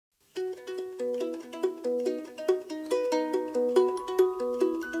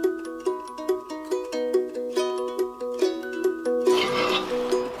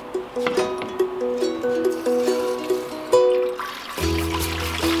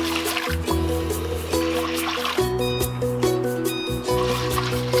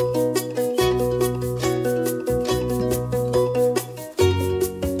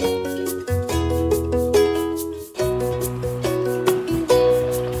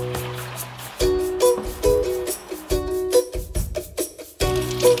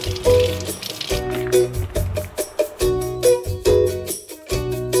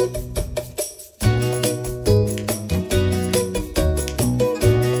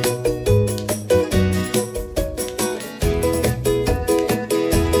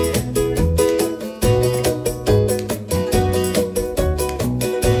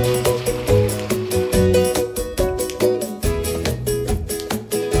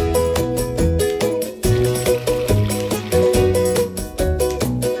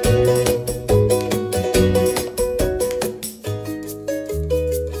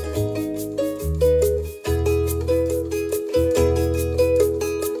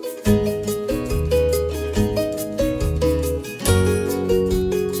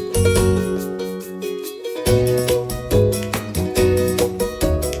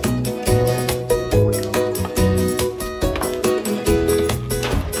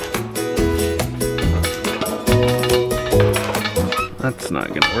That's not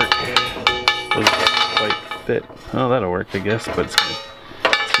gonna work. Doesn't quite fit. Oh, that'll work, I guess, but it's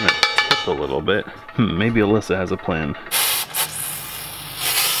gonna tip a little bit. Maybe Alyssa has a plan.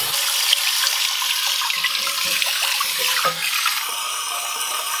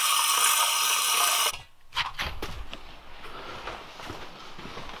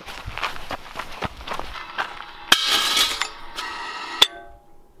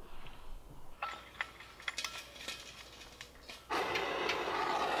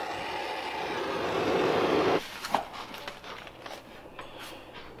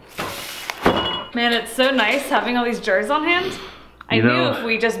 Man, it's so nice having all these jars on hand. I knew if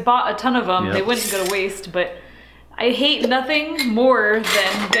we just bought a ton of them, they wouldn't go to waste, but I hate nothing more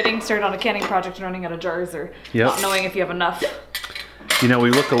than getting started on a canning project and running out of jars or not knowing if you have enough. You know, we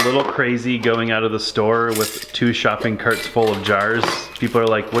look a little crazy going out of the store with 2 shopping carts full of jars. People are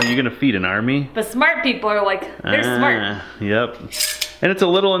like, what are you gonna feed, an army? The smart people are like, they're smart. Yep. And it's a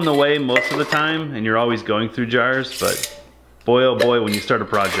little in the way most of the time, and you're always going through jars, but boy oh boy, when you start a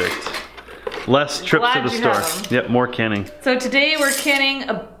project. Less trips to the store. Yep, more canning. So today we're canning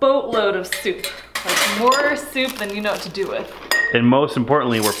a boatload of soup. Like more soup than you know what to do with. And most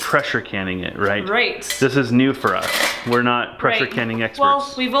importantly, we're pressure canning it, right? Right. This is new for us. We're not pressure canning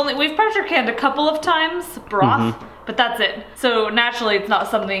experts. Well, we've pressure canned a couple of times, broth, but that's it. So naturally it's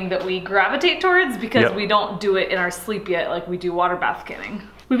not something that we gravitate towards because we don't do it in our sleep yet like we do water bath canning.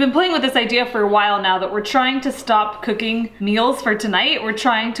 We've been playing with this idea for a while now that we're trying to stop cooking meals for tonight. We're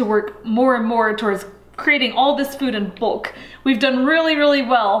trying to work more and more towards creating all this food in bulk. We've done really, really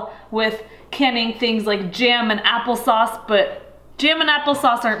well with canning things like jam and applesauce, but jam and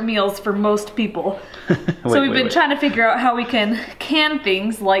applesauce aren't meals for most people. So we've been trying to figure out how we can can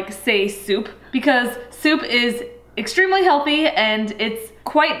things like, say, soup, because soup is extremely healthy and it's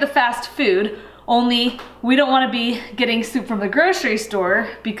quite the fast food. Only we don't want to be getting soup from the grocery store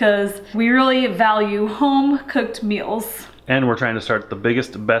because we really value home cooked meals. And we're trying to start the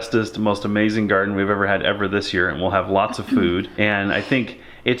biggest, bestest, most amazing garden we've ever had this year, and we'll have lots of food. And I think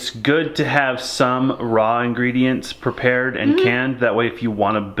it's good to have some raw ingredients prepared and canned. That way if you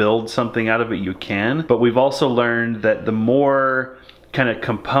want to build something out of it, you can. But we've also learned that the more kind of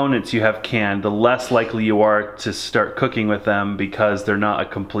components you have canned, the less likely you are to start cooking with them because they're not a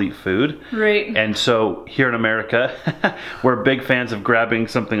complete food. Right. And so here in America, we're big fans of grabbing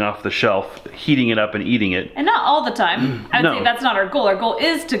something off the shelf, heating it up and eating it. And not all the time. I would say that's not our goal. Our goal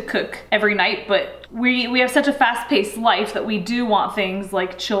is to cook every night, but we have such a fast-paced life that we do want things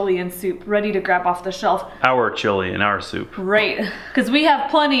like chili and soup ready to grab off the shelf. Our chili and our soup. Right, because we have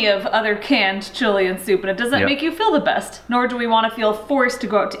plenty of other canned chili and soup and it doesn't make you feel the best, nor do we want to feel forced to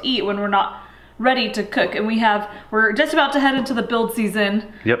go out to eat when we're not ready to cook. And we're just about to head into the build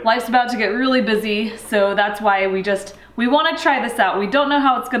season. Life's about to get really busy, so that's why we want to try this out. We don't know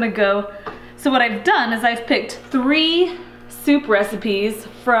how it's gonna go. So what I've done is I've picked 3 soup recipes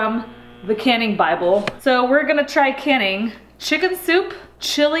from the Canning Bible. So we're gonna try canning chicken soup,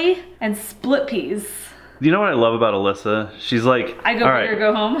 chili, and split peas. You know what I love about Alyssa? She's like, I go big or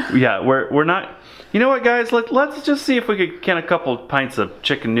go home. Yeah, we're not, you know what guys, let's just see if we could can a couple pints of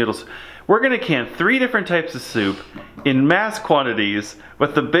chicken noodles. We're gonna can 3 different types of soup in mass quantities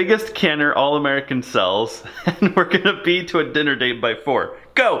with the biggest canner All-American sells, and we're gonna be to a dinner date by 4.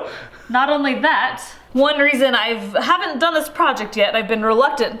 Go! Not only that, one reason I haven't done this project yet, I've been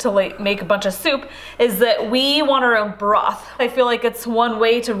reluctant to make a bunch of soup, is that we want our own broth. I feel like it's one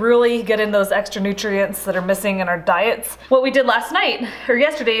way to really get in those extra nutrients that are missing in our diets. What we did last night, or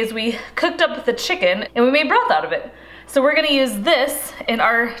yesterday, is we cooked up the chicken and we made broth out of it. So we're gonna use this in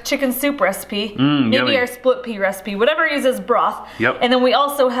our chicken soup recipe, maybe yummy. Our split pea recipe, whatever uses broth. And then we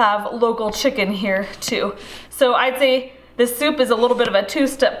also have local chicken here too. So I'd say this soup is a little bit of a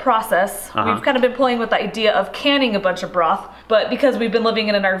 2-step process. We've kind of been playing with the idea of canning a bunch of broth, but because we've been living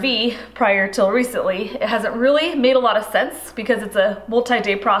in an RV prior till recently, it hasn't really made a lot of sense because it's a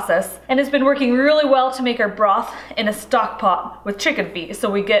multi-day process. And it's been working really well to make our broth in a stock pot with chicken feet. So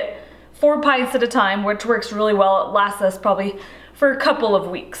we get 4 pints at a time, which works really well. It lasts us probably for a couple of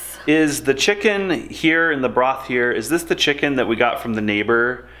weeks. Is the chicken here in the broth here, is this the chicken that we got from the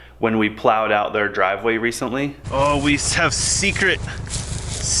neighbor when we plowed out their driveway recently? Oh, we have secret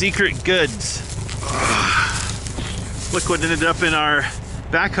goods. Look what ended up in our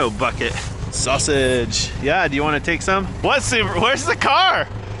backhoe bucket. Sausage. Yeah, do you want to take some? Where's the car?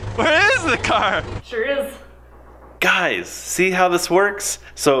 Where is the car? Sure is. Guys, see how this works?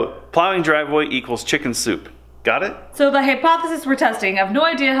 So plowing driveway equals chicken soup. Got it? So the hypothesis we're testing, I have no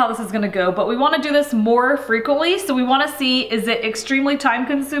idea how this is gonna go, but we wanna do this more frequently. So we wanna see, is it extremely time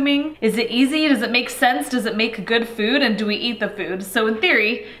consuming? Is it easy? Does it make sense? Does it make good food? And do we eat the food? So in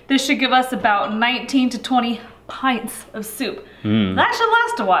theory, this should give us about 19 to 20 pints of soup. That should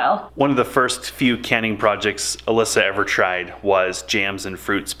last a while. One of the first few canning projects Alyssa ever tried was jams and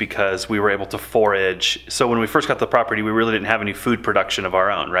fruits because we were able to forage. So when we first got the property, we really didn't have any food production of our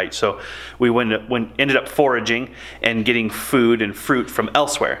own, right? So we ended up foraging and getting food and fruit from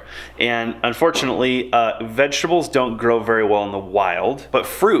elsewhere. And unfortunately, vegetables don't grow very well in the wild, but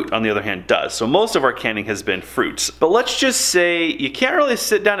fruit, on the other hand, does. So most of our canning has been fruits. But let's just say you can't really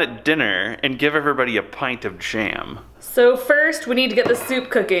sit down at dinner and give everybody a pint of jam. So first we need to get the soup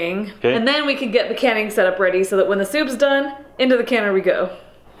cooking, and then we can get the canning setup ready so that when the soup's done, into the canner we go.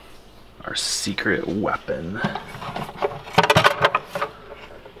 Our secret weapon.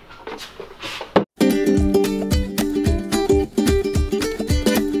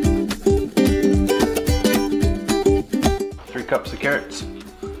 Three cups of carrots.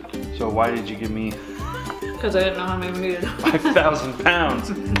 So why did you give me? Because I didn't know how many we needed. 5,000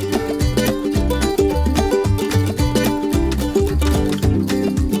 pounds.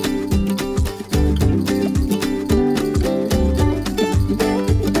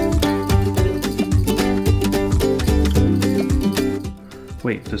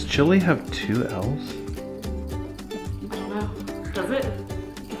 Wait, does chili have two L's? I don't know. Does it?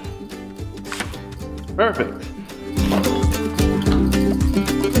 Perfect.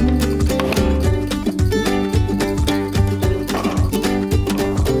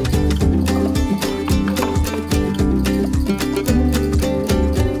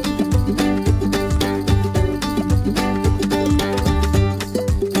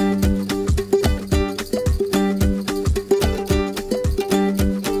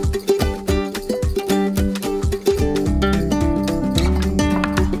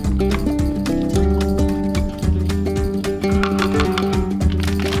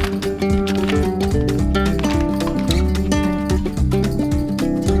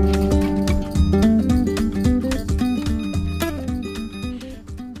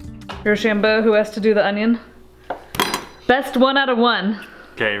 Rochambeau, who has to do the onion? Best 1 out of 1.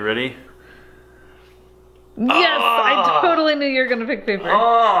 Okay, ready? Yes, I totally knew you were gonna pick paper.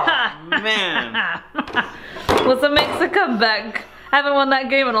 Oh, man. Melissa makes a comeback. I haven't won that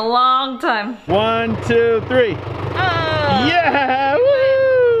game in a long time. 1, 2, 3. Yeah!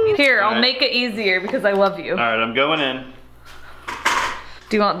 Woo! Here, I'll make it easier because I love you. All right, I'm going in.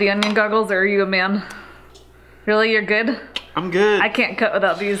 Do you want the onion goggles or are you a man? Really, you're good? I'm good. I can't cut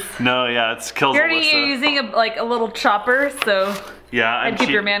without these. No, yeah, it's kills You're already Alyssa. using a little chopper, so Yeah, I'd keep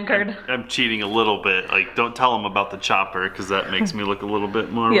your man card. I'm cheating a little bit. Like, don't tell them about the chopper because that makes me look a little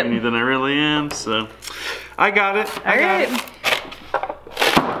bit more rainy than I really am. So, I got it. All right.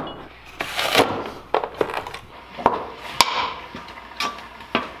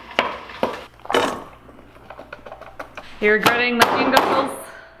 You're regretting the onion goggles?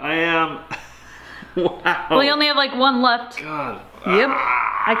 I am. Wow. Well, you only have like 1 left. God. Yep.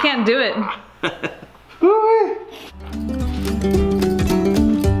 I can't do it.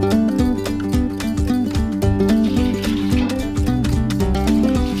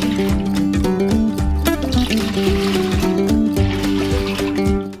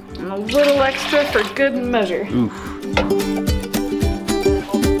 And a little extra for good measure. Oof.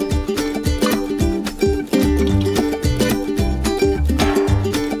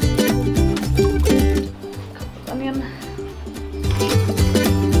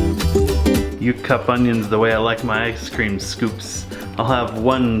 You cup onions the way I like my ice cream scoops. I'll have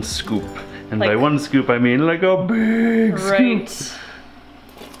 1 scoop. And by 1 scoop, I mean like a big Right. scoop.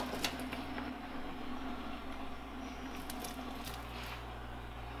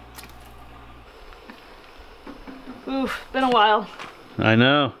 Oof, been a while. I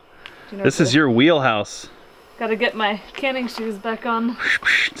know. You know This is your wheelhouse. Gotta get my canning shoes back on.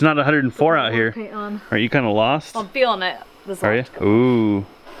 It's not 104 out here. Paint on. Are you kind of lost? I'm feeling it. This Are you? Ooh.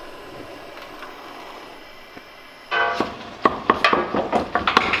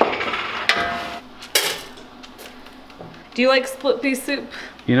 Do you like split pea soup?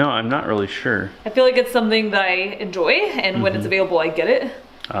 You know, I'm not really sure. I feel like it's something that I enjoy, and when it's available, I get it.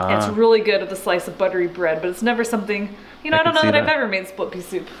 And it's really good with a slice of buttery bread, but it's never something, you know, I don't know that I've ever made split pea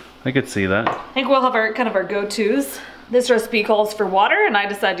soup. I could see that. I think we'll have our kind of our go-tos. This recipe calls for water, and I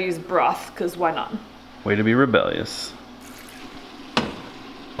decided to use broth, because why not? Way to be rebellious.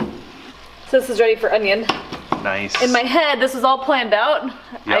 So this is ready for onion. Nice. In my head, this was all planned out. Yep.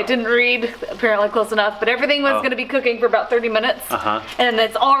 I didn't read apparently close enough, but everything was going to be cooking for about 30 minutes. And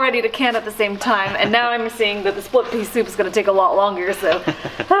it's all ready to can at the same time. And now I'm seeing that the split pea soup is going to take a lot longer, so.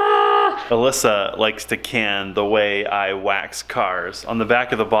 Alyssa likes to can the way I wax cars. On the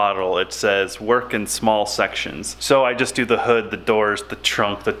back of the bottle, it says work in small sections. So I just do the hood, the doors, the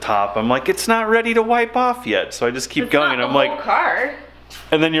trunk, the top. I'm like, it's not ready to wipe off yet. So I just keep going, and I'm like, car.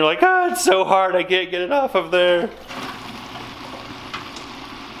 And then you're like, ah, it's so hard, I can't get it off of there.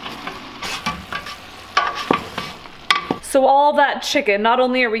 So all that chicken, not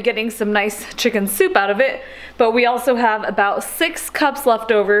only are we getting some nice chicken soup out of it, but we also have about 6 cups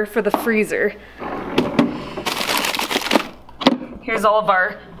left over for the freezer. Here's all of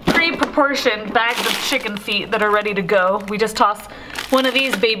our pre-proportioned bags of chicken feet that are ready to go. We just toss one of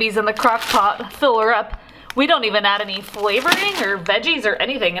these babies in the crock pot, fill her up. We don't even add any flavoring or veggies or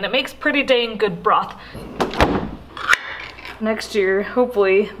anything, and it makes pretty dang good broth. Next year,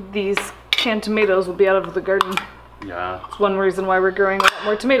 hopefully, these canned tomatoes will be out of the garden. Yeah. It's one reason why we're growing a lot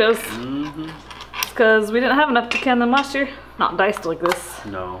more tomatoes. It's because we didn't have enough to can them last year. Not diced like this.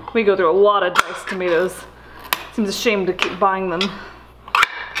 No. We go through a lot of diced tomatoes. Seems a shame to keep buying them.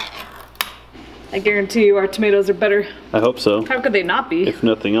 I guarantee you our tomatoes are better. I hope so. How could they not be? If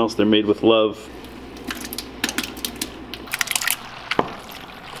nothing else, they're made with love.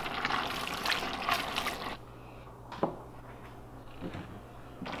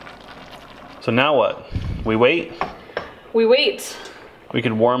 So now what? We wait? We wait. We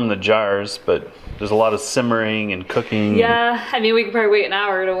could warm the jars, but there's a lot of simmering and cooking. Yeah, I mean, we could probably wait an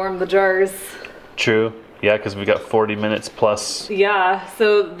hour to warm the jars. True. Yeah, because we got 40 minutes plus. Yeah,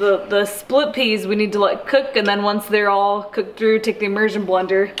 so the split peas we need to let cook, and then once they're all cooked through, take the immersion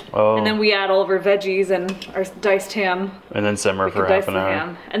blender. Oh. And then we add all of our veggies and our diced ham. And then simmer for half an hour.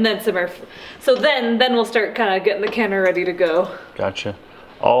 Ham, and then simmer. So then we'll start kind of getting the canner ready to go. Gotcha.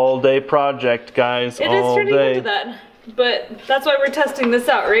 All day project, guys. It is turning into that, but that's why we're testing this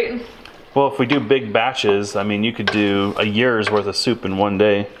out, right? Well, if we do big batches, I mean, you could do a year's worth of soup in one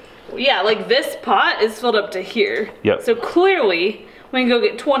day. Yeah, like this pot is filled up to here. Yep. So clearly, we can go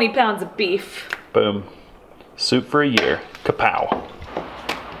get 20 pounds of beef. Boom. Soup for a year. Kapow.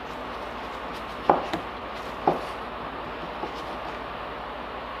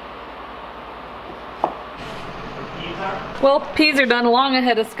 Well, peas are done long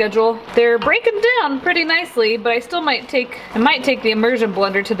ahead of schedule. They're breaking down pretty nicely, but I might take the immersion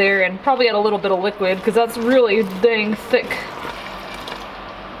blender to there and probably add a little bit of liquid, because that's really dang thick.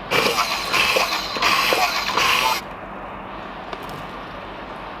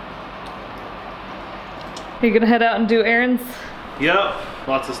 Are you gonna head out and do errands? Yep.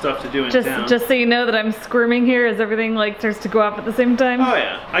 Lots of stuff to do in town. Just so you know that I'm squirming here as everything like starts to go off at the same time. Oh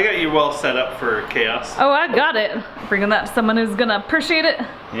yeah, I got you well set up for chaos. Oh, I got it. Bringing that to someone who's gonna appreciate it.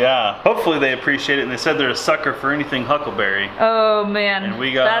 Yeah, hopefully they appreciate it, and they said they're a sucker for anything Huckleberry. Oh man, and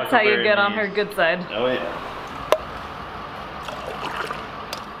we got that's how you get on knees. her good side. Oh yeah.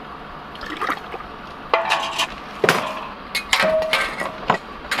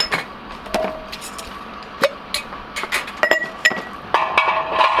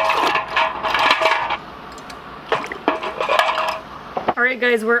 Alright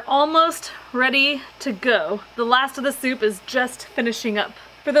guys, we're almost ready to go. The last of the soup is just finishing up.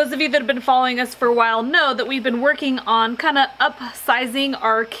 For those of you that have been following us for a while know that we've been working on kind of upsizing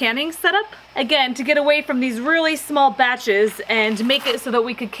our canning setup. Again, to get away from these really small batches and make it so that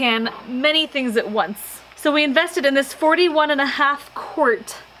we could can many things at once. So we invested in this 41.5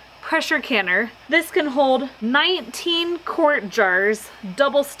 quart pressure canner. This can hold 19 quart jars,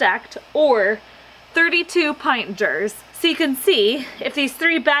 double stacked, or 32 pint jars. So you can see, if these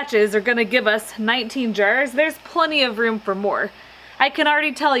 3 batches are gonna give us 19 jars, there's plenty of room for more. I can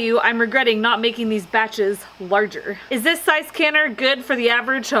already tell you I'm regretting not making these batches larger. Is this size canner good for the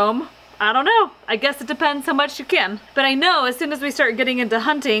average home? I don't know. I guess it depends how much you can. But I know as soon as we start getting into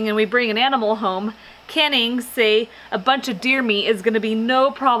hunting and we bring an animal home, canning, say, a bunch of deer meat is gonna be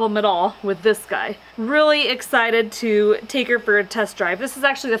no problem at all with this guy. Really excited to take her for a test drive. This is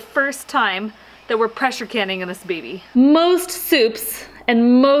actually the first time that we're pressure canning in this baby. Most soups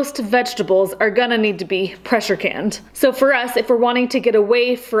and most vegetables are gonna need to be pressure canned. So for us, if we're wanting to get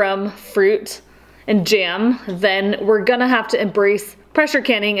away from fruit and jam, then we're gonna have to embrace pressure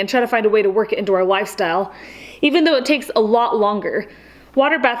canning and try to find a way to work it into our lifestyle, even though it takes a lot longer.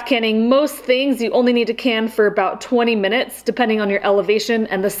 Water bath canning, most things you only need to can for about 20 minutes, depending on your elevation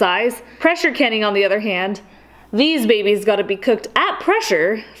and the size. Pressure canning, on the other hand, these babies gotta be cooked at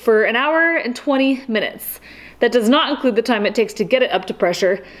pressure for 1 hour and 20 minutes. That does not include the time it takes to get it up to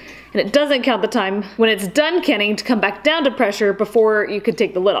pressure. And it doesn't count the time when it's done canning to come back down to pressure before you could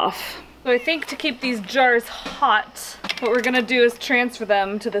take the lid off. So I think to keep these jars hot, what we're gonna do is transfer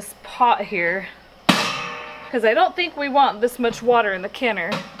them to this pot here, because I don't think we want this much water in the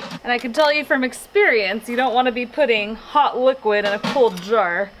canner. And I can tell you from experience, you don't want to be putting hot liquid in a cold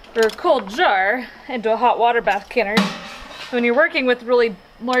jar, or a cold jar into a hot water bath canner. When you're working with really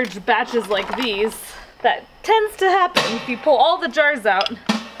large batches like these, that tends to happen if you pull all the jars out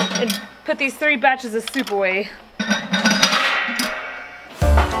and put these 3 batches of soup away.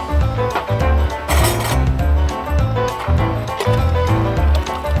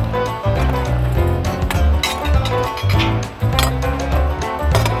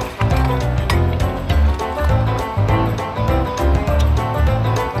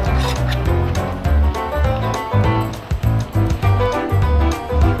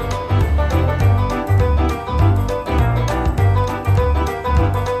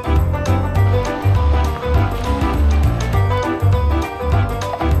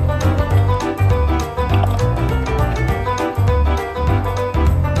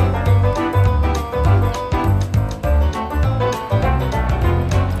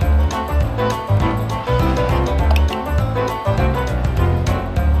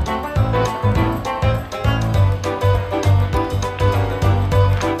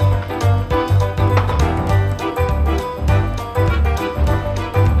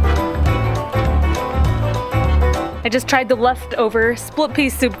 I just tried the leftover split pea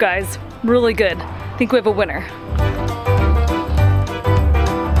soup, guys. Really good. I think we have a winner.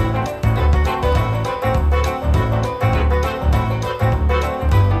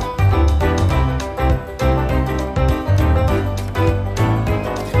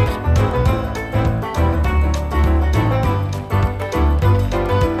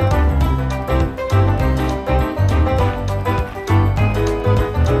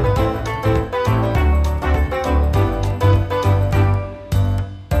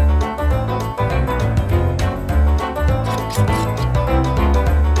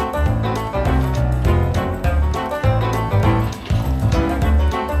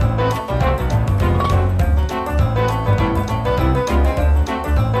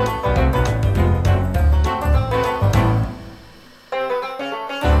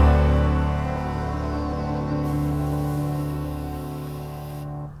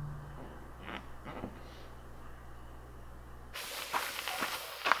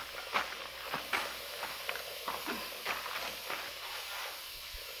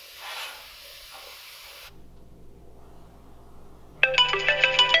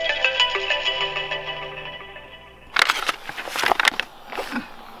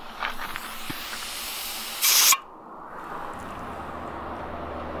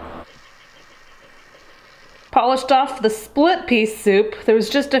 Polished off the split pea soup. There was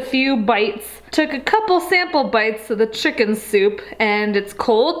just a few bites. Took a couple sample bites of the chicken soup, and it's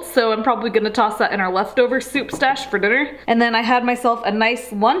cold, so I'm probably gonna toss that in our leftover soup stash for dinner. And then I had myself a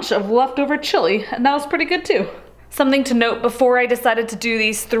nice lunch of leftover chili, and that was pretty good too. Something to note, before I decided to do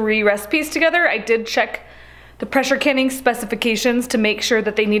these 3 recipes together, I did check the pressure canning specifications to make sure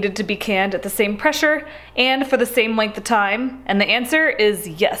that they needed to be canned at the same pressure and for the same length of time, and the answer is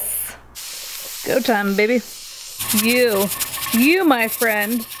yes. Go time, baby. You, my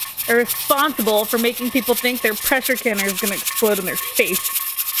friend, are responsible for making people think their pressure canner is gonna explode in their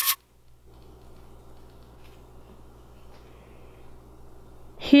face.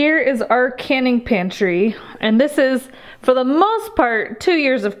 Here is our canning pantry, and this is, for the most part, 2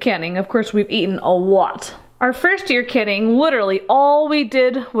 years of canning. Of course, we've eaten a lot. Our first year canning, literally all we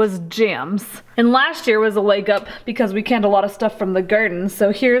did was jams. And last year was a leg up because we canned a lot of stuff from the garden.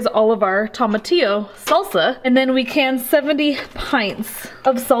 So here's all of our tomatillo salsa. And then we canned 70 pints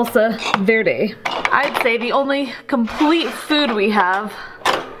of salsa verde. I'd say the only complete food we have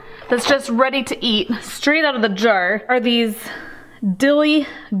that's just ready to eat, straight out of the jar, are these dilly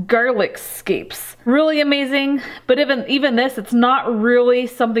garlic scapes. Really amazing, but even this, it's not really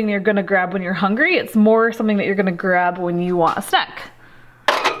something you're gonna grab when you're hungry. It's more something that you're gonna grab when you want a snack.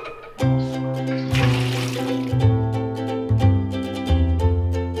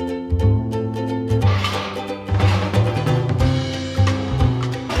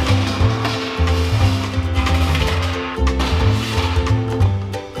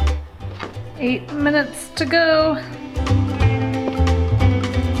 Eight minutes to go.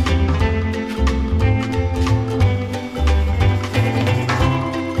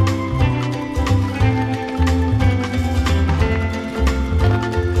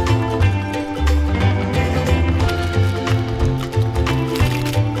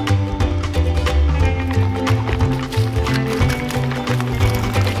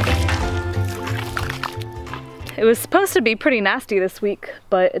 It was supposed to be pretty nasty this week,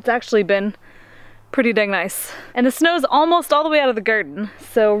 but it's actually been pretty dang nice. And the snow's almost all the way out of the garden,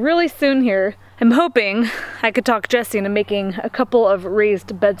 so really soon here, I'm hoping I could talk Jesse into making a couple of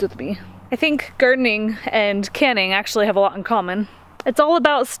raised beds with me. I think gardening and canning actually have a lot in common. It's all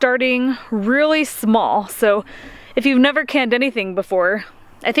about starting really small, so if you've never canned anything before,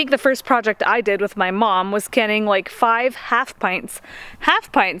 I think the first project I did with my mom was canning like 5 half pints,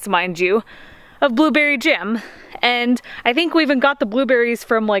 mind you, of blueberry jam. And I think we even got the blueberries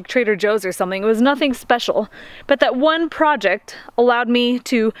from like Trader Joe's or something. It was nothing special, but that one project allowed me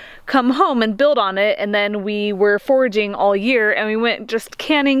to come home and build on it, and then we were foraging all year and we went just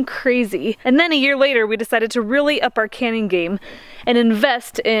canning crazy. And then a year later we decided to really up our canning game and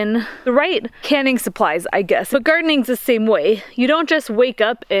invest in the right canning supplies, I guess. But gardening's the same way. You don't just wake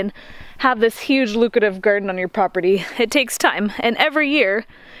up and have this huge lucrative garden on your property. It takes time, and every year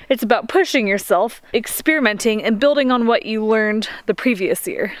it's about pushing yourself, experimenting, and building on what you learned the previous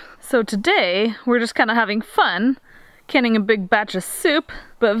year. So today, we're just kind of having fun, canning a big batch of soup,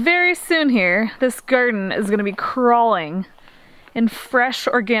 but very soon here, this garden is gonna be crawling in fresh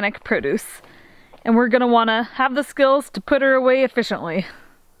organic produce, and we're gonna wanna have the skills to put her away efficiently.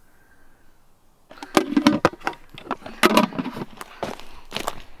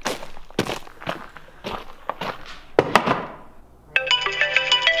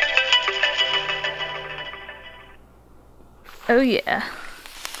 Oh yeah.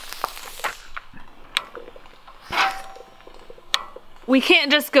 We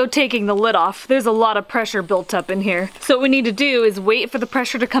can't just go taking the lid off. There's a lot of pressure built up in here. So what we need to do is wait for the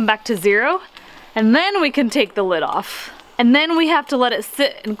pressure to come back to 0, and then we can take the lid off. And then we have to let it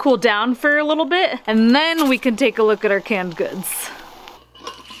sit and cool down for a little bit, and then we can take a look at our canned goods.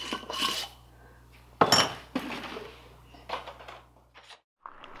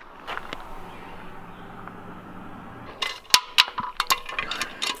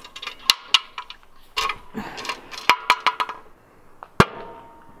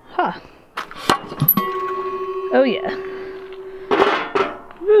 Huh. Oh yeah.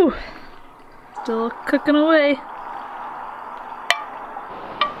 Woo. Still cooking away.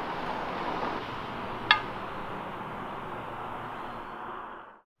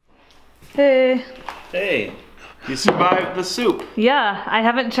 Hey. Hey, you survived the soup. Yeah, I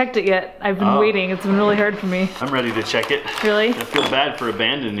haven't checked it yet. I've been waiting. It's been really hard for me. I'm ready to check it. Really? I feel bad for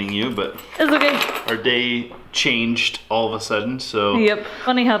abandoning you, but it's okay. Our day changed all of a sudden, so yep.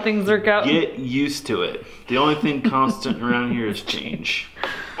 Funny how things work out. Get used to it. The only thing constant around here is change.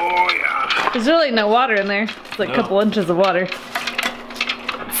 Oh yeah. There's really no water in there. It's like a couple inches of water.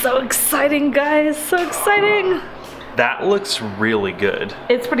 So exciting, guys. So exciting. That looks really good.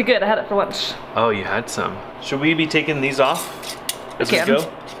 It's pretty good. I had it for lunch. Oh, you had some. Should we be taking these off as we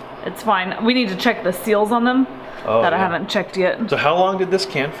go? It's fine. We need to check the seals on them that I haven't checked yet. So how long did this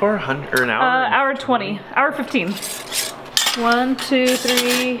can for? Or an hour? Hour 20. Hour 15. 1, 2,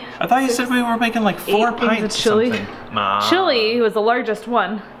 3. I thought you said we were making like 4 pints of chili. Chili was the largest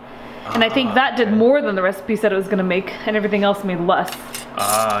one. And I think that did more than the recipe said it was gonna make, and everything else made less.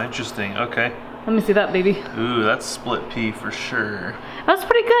 Ah, interesting. Okay. Let me see that, baby. Ooh, that's split pea for sure. That's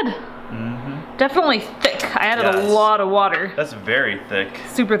pretty good. Mm-hmm. Definitely thick. I added a lot of water. That's very thick.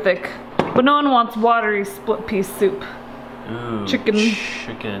 Super thick. But no one wants watery split pea soup. Ooh,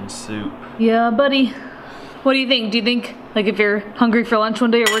 chicken soup. Yeah, buddy. What do you think? Do you think, like, if you're hungry for lunch one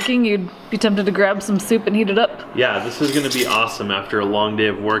day or working, you'd be tempted to grab some soup and heat it up? Yeah, this is gonna be awesome after a long day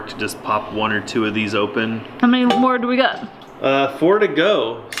of work to just pop 1 or 2 of these open. How many more do we got? 4 to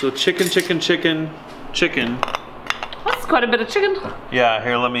go. So chicken. That's quite a bit of chicken. Yeah,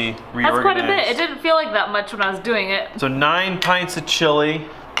 here, let me reorganize. That's quite a bit. It didn't feel like that much when I was doing it. So 9 pints of chili.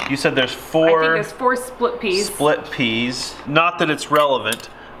 You said there's 4. I think there's 4 split peas. Split peas. Not that it's relevant,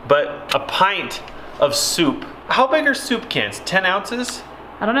 but a pint of soup. How big are soup cans? 10 ounces?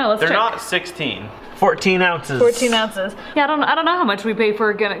 I don't know, let's check. They're not 16. 14 ounces. 14 ounces. Yeah, I don't know how much we pay for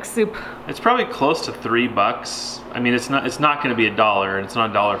organic soup. It's probably close to $3. I mean, it's not gonna be $1, and it's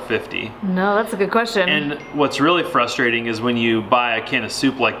not $1.50. No, that's a good question. And what's really frustrating is when you buy a can of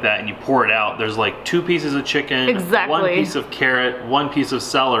soup like that and you pour it out, there's like 2 pieces of chicken, exactly. 1 piece of carrot, 1 piece of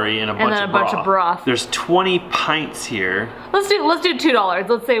celery, and a bunch of broth. There's 20 pints here. Let's do $2.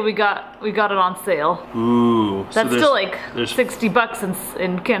 Let's say we got it on sale. Ooh. That's still like $60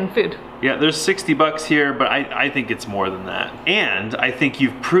 in canned food. Yeah, there's 60 bucks here, but I think it's more than that. And I think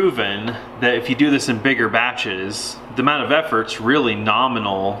you've proven that if you do this in bigger batches, the amount of effort's really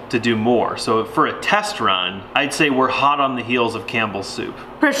nominal to do more. So for a test run, I'd say we're hot on the heels of Campbell's Soup.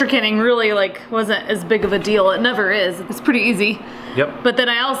 Pressure canning really wasn't as big of a deal. It never is. It's pretty easy. Yep. But then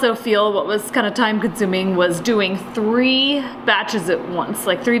I also feel what was kind of time consuming was doing 3 batches at once,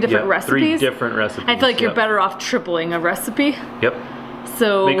 like 3 different recipes. 3 different recipes. I feel like you're better off tripling a recipe. Yep.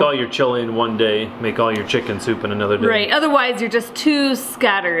 So make all your chili in one day, make all your chicken soup in another day. Right, otherwise you're just too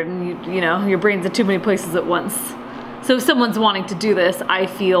scattered and you know, your brain's in too many places at once. So if someone's wanting to do this, I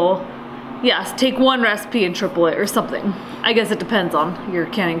feel, yes, take 1 recipe and triple it or something. I guess it depends on your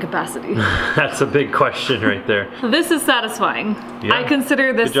canning capacity. That's a big question right there. This is satisfying. Yeah, I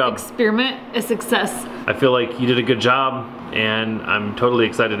consider this good job. experiment a success. I feel like you did a good job, and I'm totally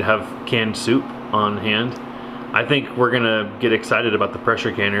excited to have canned soup on hand. I think we're gonna get excited about the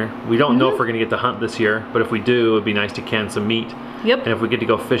pressure canner. We don't know if we're gonna get to hunt this year, but if we do, it'd be nice to can some meat. Yep. And if we get to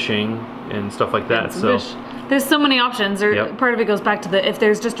go fishing and stuff like that, so. Fish. There's so many options. Part of it goes back to if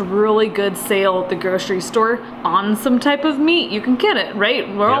there's just a really good sale at the grocery store on some type of meat, you can get it, right?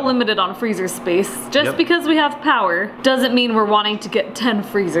 We're all limited on freezer space. Just because we have power doesn't mean we're wanting to get 10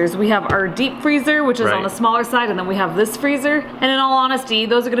 freezers. We have our deep freezer, which is on the smaller side, and then we have this freezer. And in all honesty,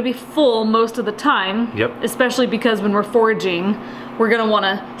 those are gonna be full most of the time, especially because when we're foraging, we're gonna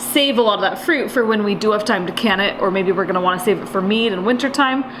wanna save a lot of that fruit for when we do have time to can it, or maybe we're gonna wanna save it for meat in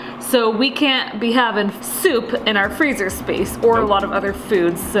wintertime. So we can't be having soup in our freezer space or a lot of other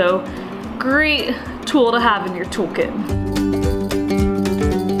foods. So great tool to have in your toolkit.